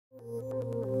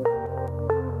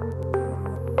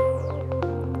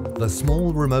The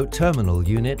small remote terminal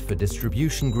unit for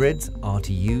distribution grids,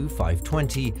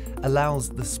 RTU520, allows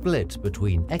the split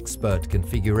between expert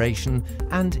configuration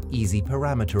and easy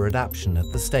parameter adaptation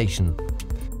at the station.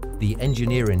 The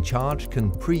engineer in charge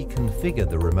can pre-configure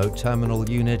the remote terminal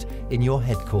unit in your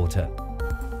headquarter.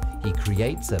 He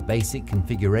creates a basic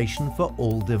configuration for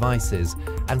all devices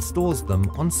and stores them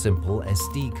on simple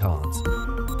SD cards.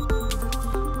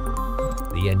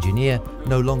 The engineer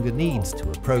no longer needs to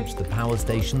approach the power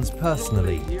stations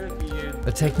personally.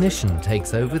 A technician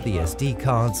takes over the SD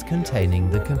cards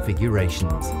containing the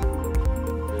configurations.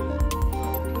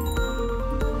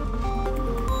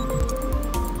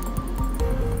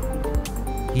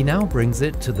 He now brings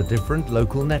it to the different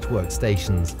local network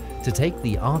stations to take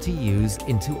the RTUs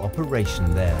into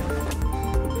operation there.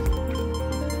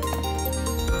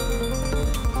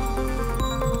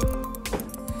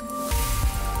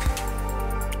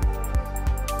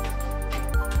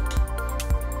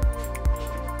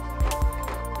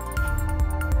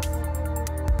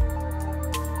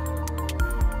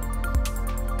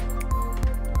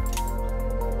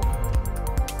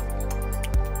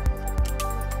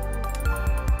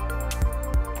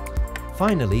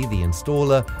 Finally, the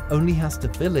installer only has to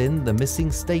fill in the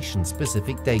missing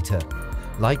station-specific data,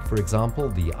 like for example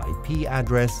the IP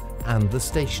address and the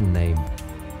station name.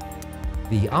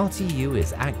 The RTU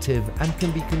is active and can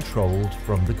be controlled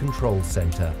from the control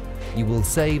center. You will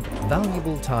save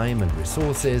valuable time and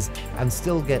resources and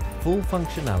still get full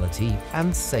functionality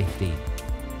and safety.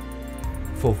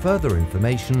 For further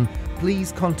information,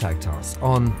 please contact us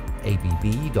on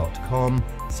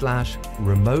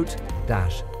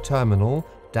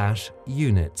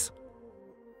abb.com/remote-terminal-units.